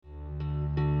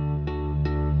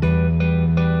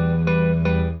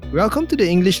Welcome to the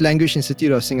English Language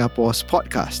Institute of Singapore's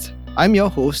podcast. I'm your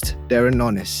host, Darren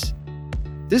Nonis.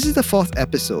 This is the fourth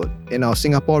episode in our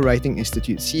Singapore Writing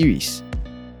Institute series.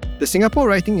 The Singapore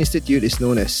Writing Institute is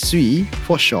known as SWI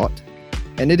for short,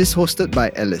 and it is hosted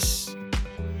by ELIS.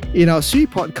 In our SWI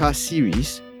podcast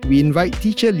series, we invite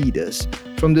teacher leaders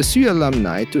from the SWI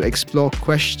alumni to explore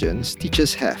questions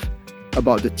teachers have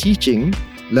about the teaching,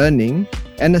 learning,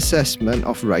 and assessment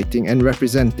of writing and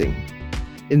representing.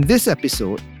 In this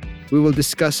episode, we will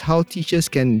discuss how teachers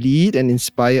can lead and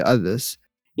inspire others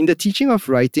in the teaching of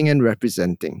writing and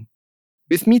representing.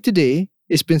 With me today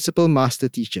is Principal Master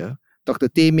Teacher, Dr.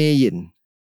 Tay Mei Yin.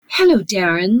 Hello,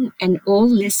 Darren, and all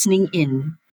listening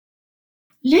in.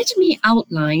 Let me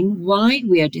outline why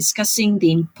we are discussing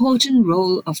the important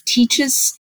role of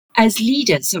teachers as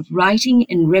leaders of writing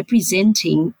and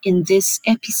representing in this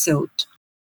episode.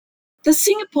 The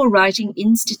Singapore Writing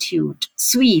Institute,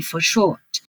 SWI for short,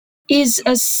 is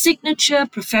a signature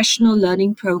professional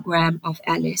learning program of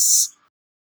ELIS,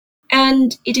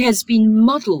 and it has been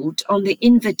modelled on the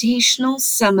Invitational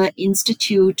Summer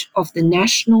Institute of the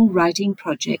National Writing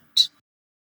Project,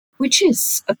 which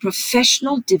is a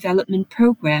professional development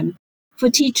program for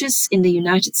teachers in the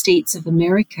United States of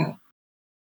America.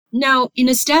 Now, in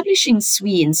establishing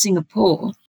SWI in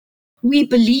Singapore, we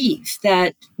believe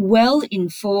that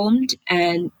well-informed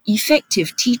and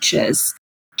effective teachers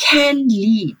can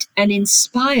lead and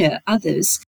inspire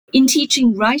others in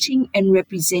teaching writing and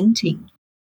representing.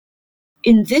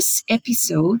 In this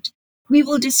episode, we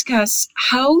will discuss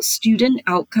how student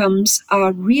outcomes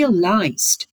are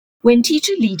realized when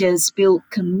teacher leaders build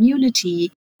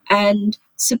community and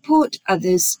support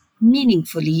others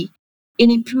meaningfully in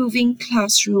improving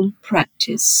classroom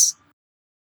practice.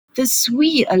 The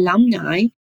SWI alumni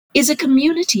is a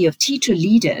community of teacher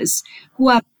leaders who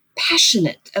are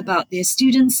passionate about their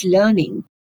students' learning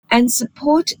and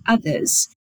support others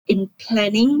in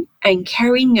planning and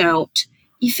carrying out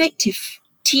effective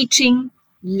teaching,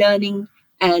 learning,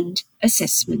 and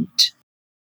assessment.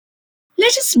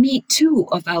 Let us meet two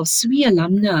of our SWI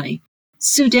alumni,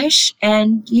 Sudhesh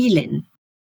and Lilin.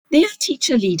 They are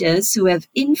teacher leaders who have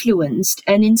influenced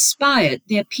and inspired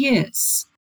their peers.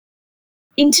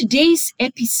 In today's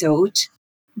episode,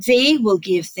 they will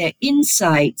give their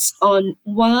insights on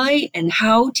why and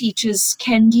how teachers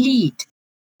can lead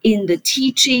in the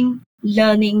teaching,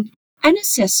 learning, and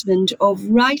assessment of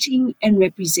writing and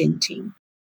representing.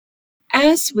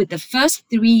 As with the first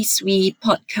three SWI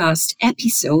podcast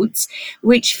episodes,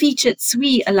 which featured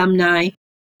SWI alumni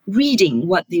reading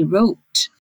what they wrote,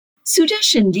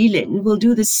 Sudhesh and Lilin will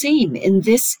do the same in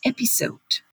this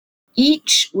episode.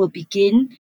 Each will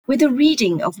begin with a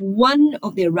reading of one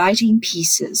of their writing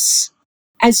pieces.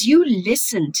 As you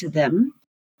listen to them,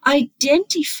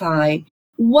 identify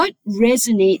what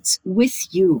resonates with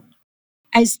you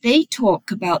as they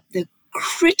talk about the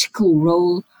critical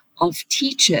role of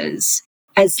teachers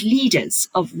as leaders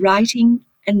of writing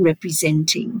and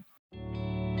representing.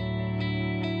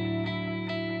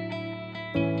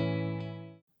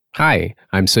 Hi,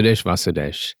 I'm Sudhesh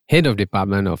Vasudesh, Head of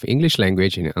Department of English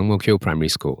Language in Ang Mo Kio Primary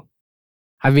School.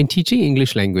 I've been teaching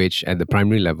English language at the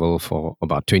primary level for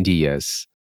about 20 years.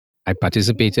 I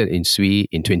participated in SWI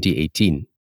in 2018.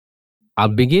 I'll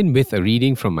begin with a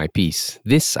reading from my piece,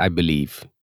 This I Believe.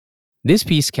 This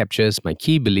piece captures my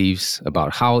key beliefs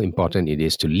about how important it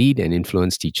is to lead and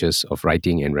influence teachers of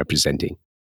writing and representing.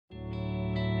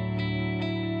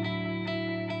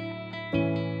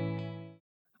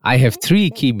 I have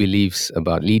three key beliefs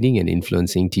about leading and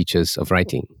influencing teachers of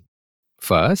writing.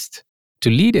 First, to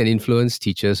lead and influence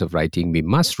teachers of writing, we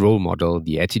must role model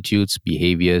the attitudes,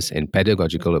 behaviors, and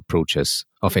pedagogical approaches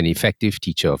of an effective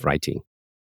teacher of writing.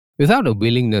 Without a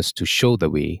willingness to show the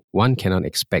way, one cannot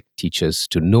expect teachers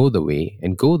to know the way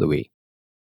and go the way.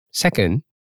 Second,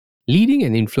 leading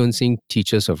and influencing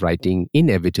teachers of writing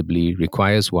inevitably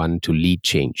requires one to lead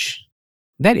change.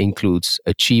 That includes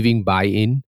achieving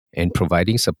buy-in and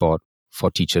providing support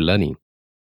for teacher learning.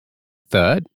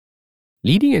 Third,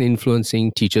 leading and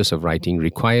influencing teachers of writing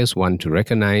requires one to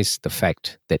recognize the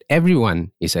fact that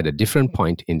everyone is at a different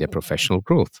point in their professional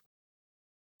growth.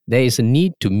 There is a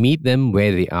need to meet them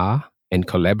where they are and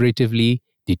collaboratively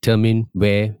determine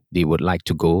where they would like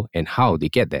to go and how they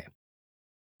get there.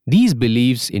 These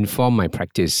beliefs inform my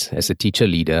practice as a teacher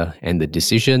leader and the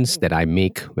decisions that I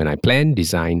make when I plan,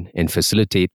 design, and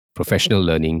facilitate professional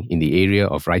learning in the area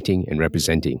of writing and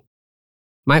representing.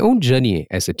 My own journey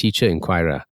as a teacher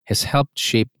inquirer has helped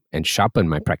shape and sharpen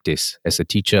my practice as a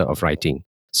teacher of writing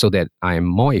so that I am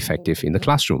more effective in the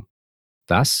classroom.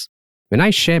 Thus, when I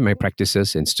share my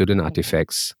practices and student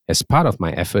artifacts as part of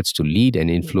my efforts to lead and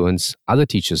influence other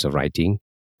teachers of writing,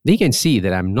 They can see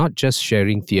that I'm not just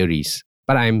sharing theories,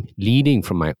 but I'm leading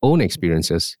from my own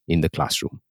experiences in the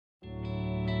classroom.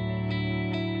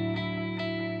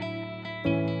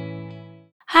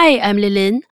 Hi, I'm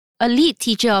Lilin, a lead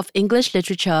teacher of English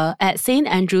literature at St.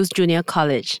 Andrew's Junior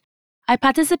College. I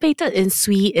participated in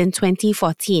SWE in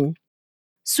 2014.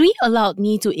 SWE allowed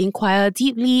me to inquire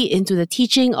deeply into the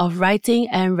teaching of writing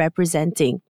and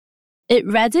representing. It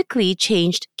radically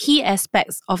changed key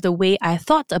aspects of the way I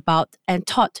thought about and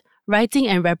taught writing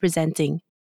and representing.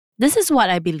 This is what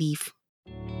I believe.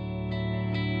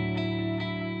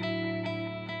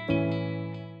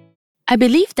 I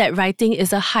believe that writing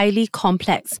is a highly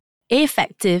complex,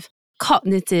 affective,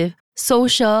 cognitive,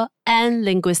 social, and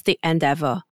linguistic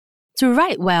endeavor. To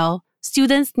write well,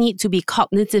 students need to be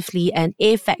cognitively and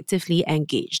affectively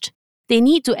engaged. They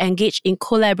need to engage in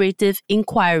collaborative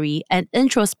inquiry and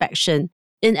introspection,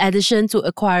 in addition to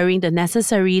acquiring the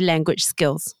necessary language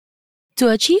skills. To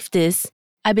achieve this,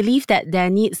 I believe that there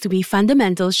needs to be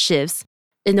fundamental shifts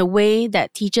in the way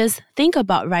that teachers think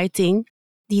about writing,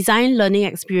 design learning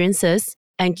experiences,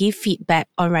 and give feedback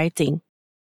on writing.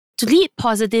 To lead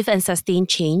positive and sustained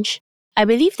change, I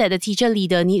believe that the teacher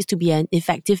leader needs to be an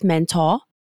effective mentor,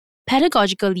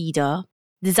 pedagogical leader,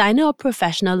 designer of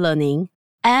professional learning,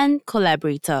 and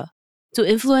collaborator to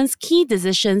influence key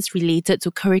decisions related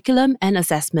to curriculum and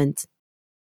assessment.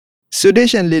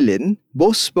 Sudhesh and Lilin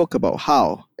both spoke about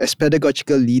how, as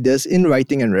pedagogical leaders in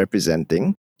writing and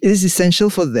representing, it is essential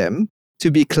for them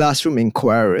to be classroom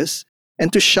inquirers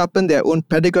and to sharpen their own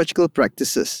pedagogical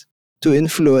practices to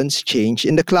influence change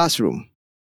in the classroom.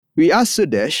 We asked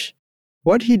Sudhesh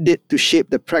what he did to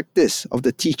shape the practice of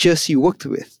the teachers he worked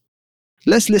with.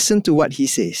 Let's listen to what he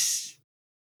says.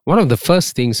 One of the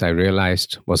first things I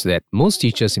realized was that most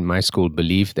teachers in my school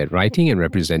believed that writing and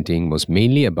representing was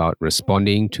mainly about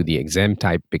responding to the exam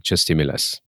type picture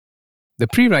stimulus. The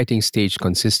pre-writing stage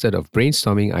consisted of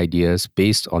brainstorming ideas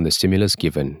based on the stimulus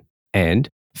given, and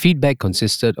feedback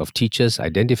consisted of teachers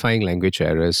identifying language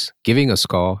errors, giving a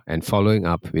score, and following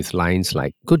up with lines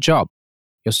like, "Good job,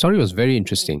 your story was very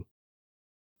interesting."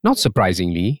 Not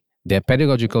surprisingly, their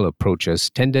pedagogical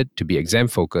approaches tended to be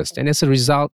exam-focused, and as a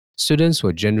result, students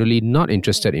were generally not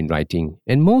interested in writing,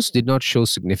 and most did not show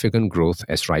significant growth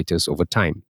as writers over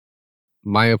time.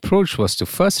 My approach was to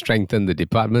first strengthen the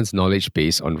department's knowledge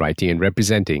base on writing and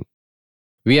representing.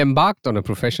 We embarked on a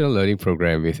professional learning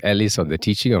program with ELIS on the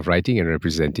teaching of writing and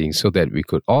representing so that we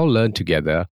could all learn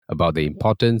together about the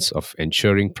importance of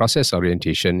ensuring process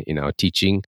orientation in our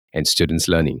teaching and students'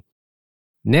 learning.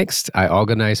 Next, I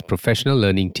organized professional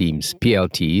learning teams,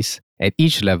 PLTs, at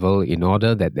each level in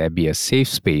order that there be a safe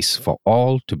space for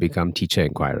all to become teacher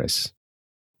inquirers.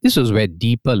 This was where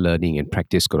deeper learning and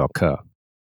practice could occur.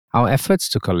 Our efforts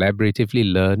to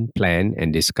collaboratively learn, plan,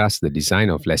 and discuss the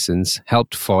design of lessons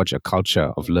helped forge a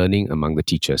culture of learning among the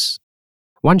teachers.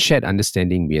 One shared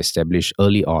understanding we established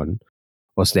early on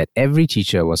was that every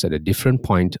teacher was at a different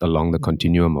point along the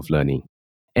continuum of learning.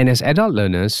 And as adult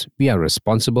learners, we are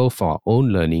responsible for our own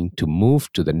learning to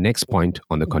move to the next point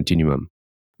on the continuum,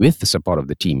 with the support of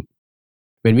the team.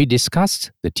 When we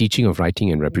discussed the teaching of writing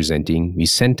and representing, we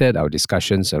centered our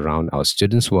discussions around our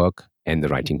students' work and the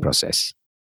writing process.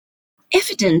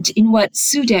 Evident in what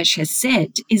Sudhesh has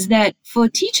said is that for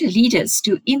teacher leaders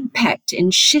to impact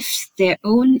and shift their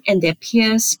own and their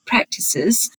peers'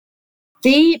 practices,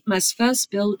 they must first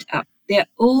build up their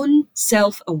own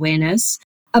self-awareness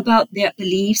about their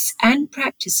beliefs and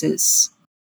practices,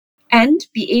 and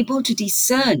be able to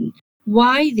discern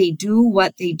why they do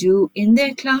what they do in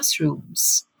their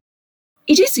classrooms.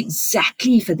 It is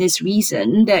exactly for this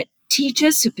reason that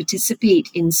teachers who participate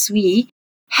in SWE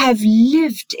have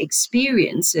lived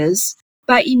experiences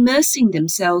by immersing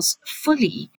themselves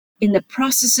fully in the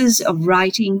processes of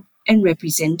writing and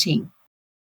representing.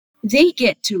 They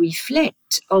get to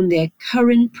reflect on their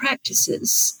current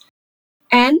practices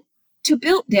and to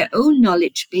build their own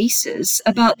knowledge bases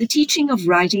about the teaching of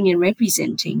writing and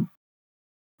representing.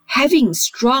 Having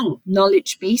strong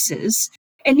knowledge bases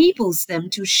enables them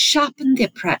to sharpen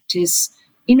their practice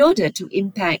in order to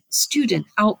impact student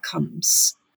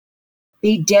outcomes.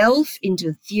 They delve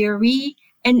into theory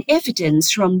and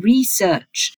evidence from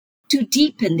research to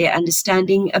deepen their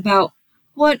understanding about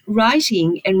what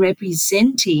writing and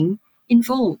representing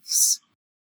involves.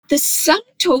 The sum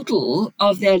total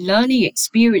of their learning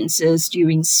experiences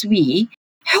during SWE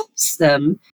helps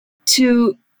them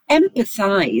to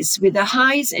empathize with the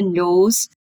highs and lows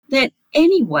that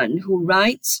anyone who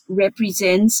writes,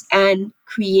 represents, and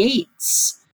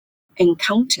creates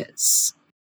encounters.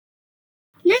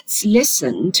 Let's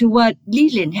listen to what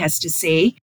Lilin has to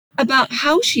say about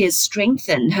how she has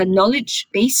strengthened her knowledge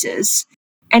bases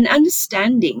and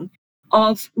understanding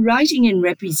of writing and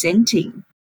representing,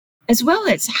 as well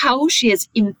as how she has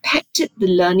impacted the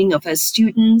learning of her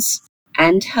students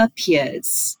and her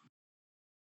peers.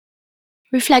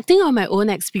 Reflecting on my own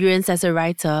experience as a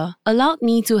writer allowed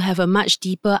me to have a much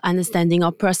deeper understanding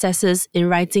of processes in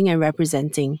writing and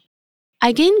representing.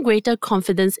 I gained greater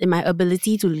confidence in my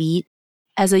ability to lead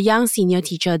as a young senior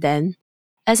teacher then,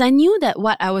 as I knew that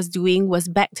what I was doing was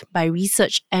backed by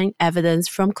research and evidence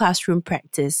from classroom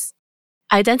practice.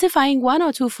 Identifying one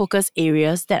or two focus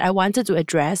areas that I wanted to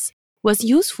address was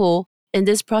useful in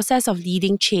this process of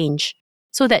leading change,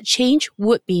 so that change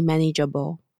would be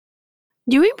manageable.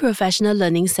 During professional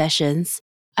learning sessions,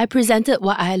 I presented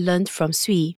what I had learned from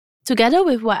Sui, together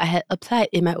with what I had applied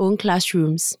in my own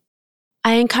classrooms.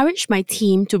 I encouraged my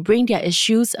team to bring their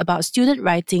issues about student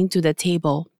writing to the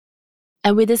table,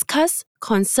 and we discussed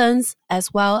concerns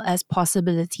as well as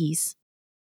possibilities.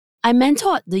 I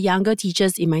mentored the younger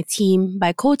teachers in my team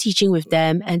by co-teaching with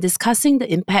them and discussing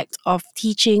the impact of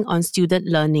teaching on student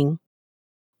learning.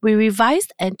 We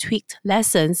revised and tweaked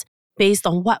lessons based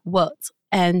on what worked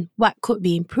and what could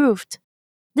be improved.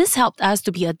 This helped us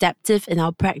to be adaptive in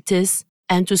our practice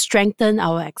and to strengthen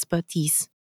our expertise.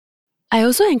 I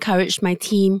also encouraged my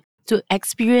team to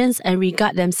experience and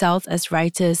regard themselves as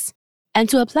writers and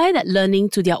to apply that learning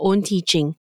to their own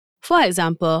teaching. For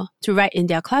example, to write in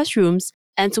their classrooms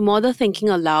and to model thinking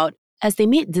aloud as they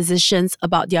made decisions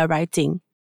about their writing.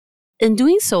 In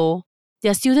doing so,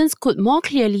 their students could more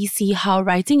clearly see how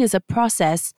writing is a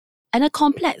process and a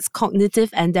complex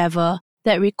cognitive endeavor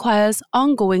that requires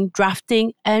ongoing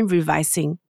drafting and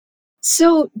revising.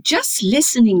 So, just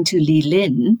listening to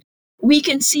Lilin, we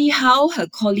can see how her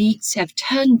colleagues have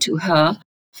turned to her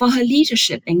for her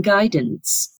leadership and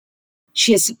guidance.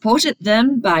 She has supported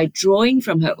them by drawing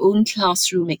from her own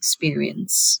classroom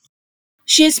experience.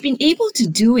 She has been able to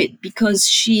do it because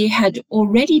she had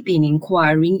already been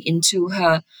inquiring into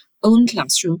her own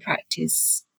classroom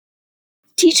practice.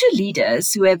 Teacher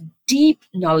leaders who have deep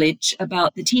knowledge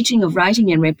about the teaching of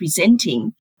writing and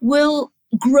representing will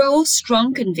grow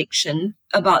strong conviction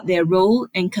about their role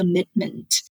and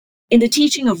commitment in the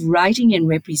teaching of writing and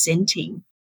representing,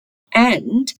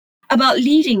 and about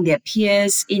leading their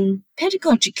peers in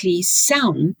pedagogically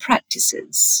sound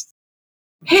practices.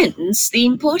 Hence, the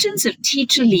importance of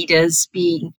teacher leaders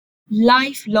being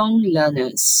lifelong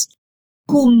learners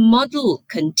who model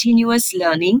continuous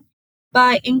learning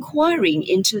by inquiring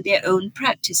into their own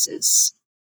practices.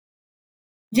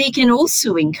 They can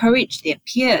also encourage their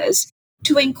peers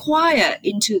to inquire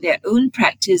into their own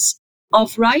practice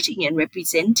of writing and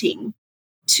representing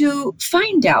to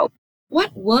find out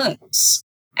what works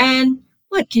and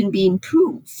what can be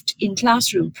improved in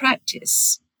classroom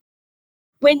practice.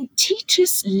 When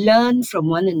teachers learn from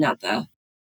one another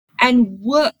and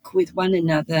work with one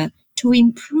another to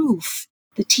improve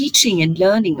the teaching and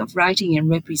learning of writing and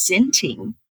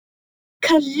representing,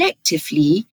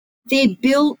 collectively, they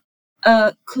build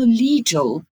a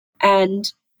collegial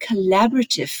and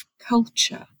collaborative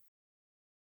culture.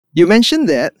 You mentioned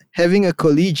that having a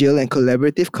collegial and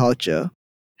collaborative culture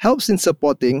helps in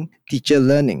supporting teacher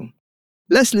learning.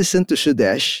 Let's listen to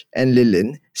Sudhesh and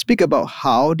Lilin speak about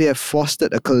how they have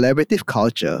fostered a collaborative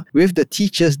culture with the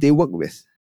teachers they work with.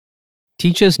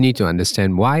 Teachers need to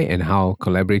understand why and how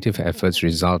collaborative efforts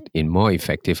result in more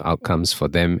effective outcomes for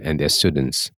them and their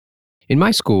students. In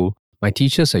my school, my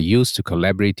teachers are used to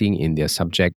collaborating in their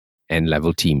subject and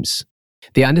level teams.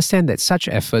 They understand that such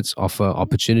efforts offer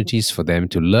opportunities for them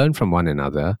to learn from one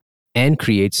another and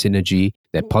create synergy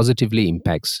that positively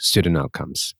impacts student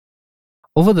outcomes.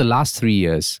 Over the last 3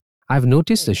 years, I've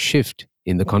noticed a shift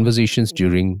in the conversations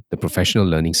during the professional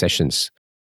learning sessions.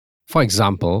 For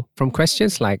example, from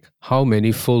questions like, how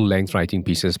many full-length writing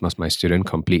pieces must my student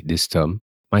complete this term?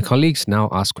 My colleagues now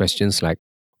ask questions like,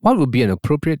 what would be an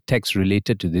appropriate text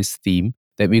related to this theme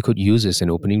that we could use as an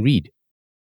opening read?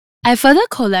 I further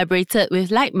collaborated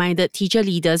with like-minded teacher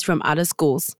leaders from other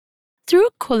schools. Through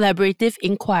collaborative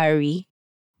inquiry,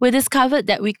 we discovered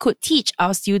that we could teach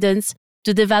our students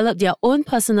to develop their own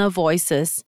personal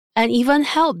voices and even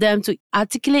help them to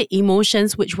articulate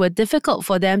emotions which were difficult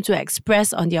for them to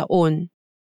express on their own.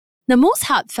 The most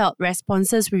heartfelt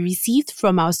responses we received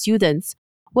from our students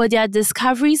were their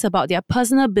discoveries about their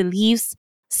personal beliefs,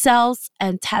 selves,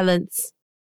 and talents.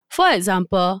 For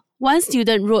example, one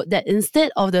student wrote that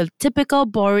instead of the typical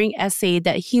boring essay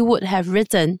that he would have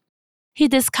written, he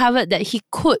discovered that he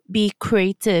could be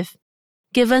creative,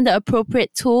 given the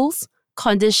appropriate tools,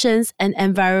 conditions, and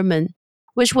environment,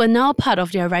 which were now part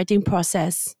of their writing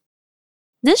process.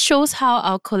 This shows how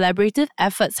our collaborative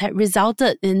efforts had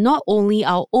resulted in not only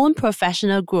our own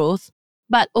professional growth,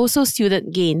 but also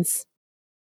student gains.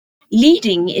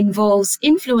 Leading involves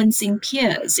influencing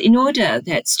peers in order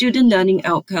that student learning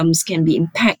outcomes can be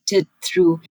impacted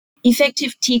through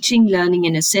effective teaching, learning,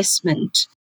 and assessment.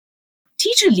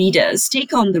 Teacher leaders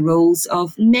take on the roles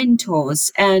of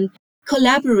mentors and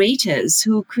collaborators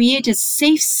who create a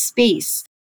safe space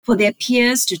for their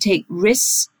peers to take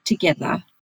risks together.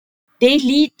 They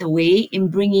lead the way in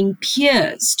bringing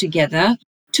peers together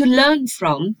to learn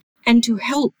from and to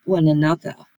help one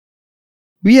another.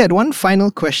 We had one final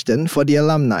question for the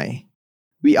alumni.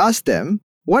 We asked them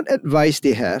what advice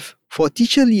they have for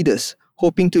teacher leaders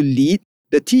hoping to lead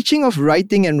the teaching of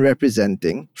writing and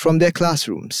representing from their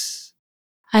classrooms.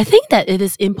 I think that it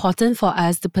is important for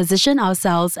us to position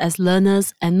ourselves as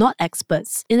learners and not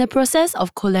experts in a process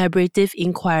of collaborative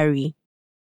inquiry.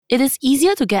 It is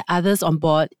easier to get others on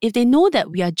board if they know that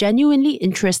we are genuinely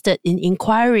interested in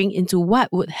inquiring into what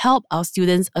would help our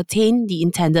students attain the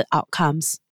intended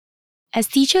outcomes. As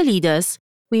teacher leaders,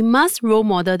 we must role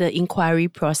model the inquiry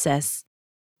process.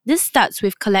 This starts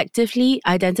with collectively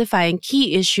identifying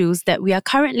key issues that we are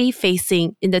currently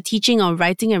facing in the teaching of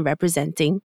writing and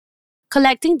representing,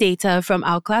 collecting data from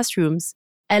our classrooms,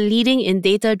 and leading in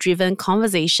data-driven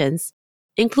conversations,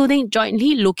 including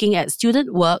jointly looking at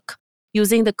student work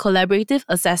using the collaborative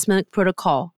assessment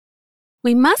protocol.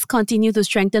 We must continue to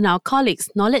strengthen our colleagues'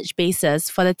 knowledge bases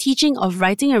for the teaching of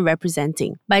writing and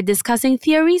representing by discussing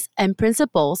theories and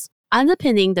principles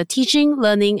underpinning the teaching,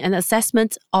 learning, and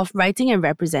assessment of writing and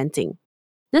representing.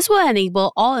 This will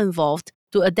enable all involved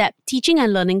to adapt teaching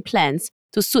and learning plans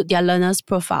to suit their learners'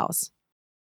 profiles.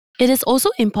 It is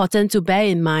also important to bear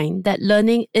in mind that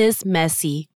learning is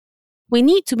messy. We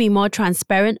need to be more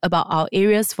transparent about our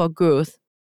areas for growth.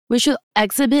 We should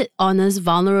exhibit honest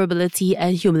vulnerability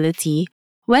and humility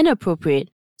when appropriate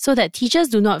so that teachers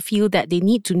do not feel that they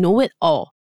need to know it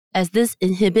all, as this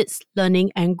inhibits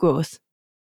learning and growth.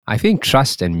 I think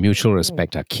trust and mutual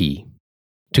respect are key.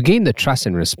 To gain the trust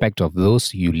and respect of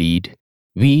those you lead,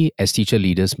 we as teacher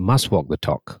leaders must walk the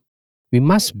talk. We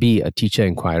must be a teacher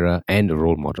inquirer and a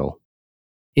role model.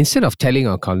 Instead of telling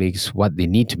our colleagues what they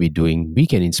need to be doing, we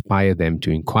can inspire them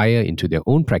to inquire into their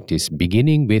own practice,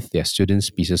 beginning with their students'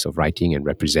 pieces of writing and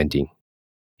representing.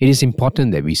 It is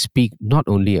important that we speak not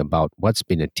only about what's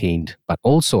been attained, but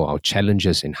also our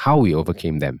challenges and how we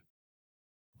overcame them.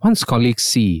 Once colleagues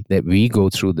see that we go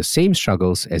through the same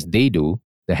struggles as they do,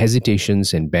 the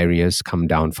hesitations and barriers come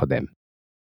down for them.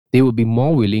 They will be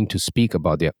more willing to speak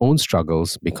about their own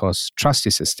struggles because trust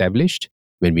is established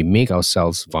when we make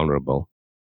ourselves vulnerable.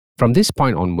 From this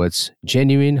point onwards,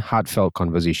 genuine, heartfelt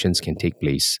conversations can take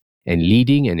place, and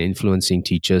leading and influencing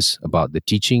teachers about the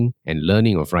teaching and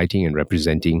learning of writing and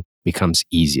representing becomes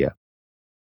easier.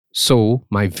 So,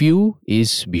 my view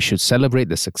is we should celebrate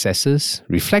the successes,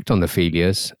 reflect on the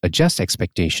failures, adjust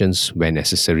expectations where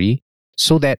necessary,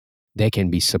 so that there can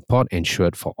be support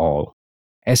ensured for all.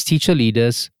 As teacher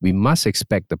leaders, we must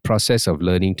expect the process of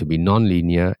learning to be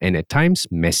non-linear and at times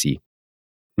messy.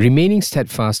 Remaining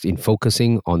steadfast in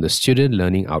focusing on the student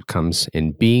learning outcomes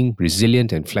and being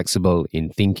resilient and flexible in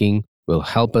thinking will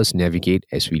help us navigate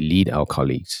as we lead our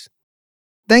colleagues.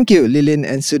 Thank you, Lilin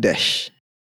and Sudhesh.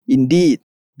 Indeed,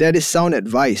 that is sound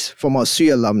advice from our SUI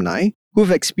alumni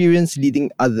who've experienced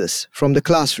leading others from the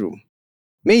classroom.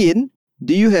 Mayin,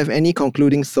 do you have any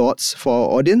concluding thoughts for our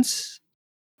audience?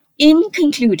 In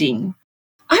concluding,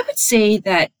 I would say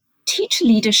that teacher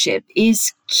leadership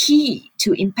is key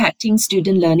to impacting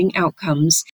student learning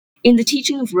outcomes in the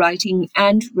teaching of writing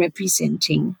and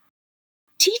representing.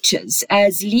 Teachers,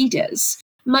 as leaders,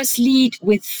 must lead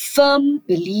with firm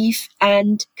belief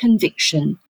and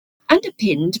conviction,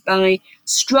 underpinned by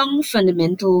strong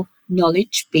fundamental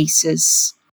knowledge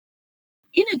bases.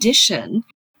 In addition,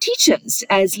 teachers,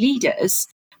 as leaders,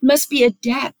 must be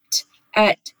adept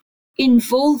at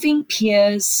involving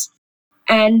peers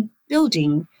and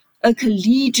building a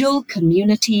collegial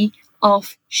community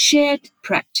of shared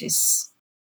practice.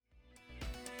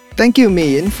 Thank you,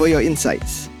 Mayin, for your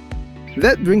insights.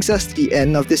 That brings us to the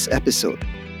end of this episode.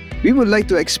 We would like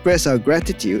to express our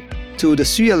gratitude to the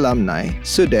SUI alumni,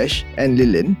 Sudhesh and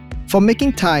Lilin, for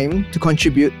making time to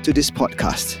contribute to this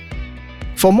podcast.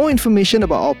 For more information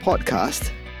about our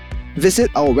podcast, visit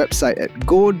our website at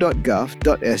go.gov.sg/ELIS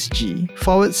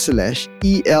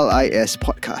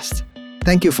podcast.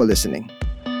 Thank you for listening.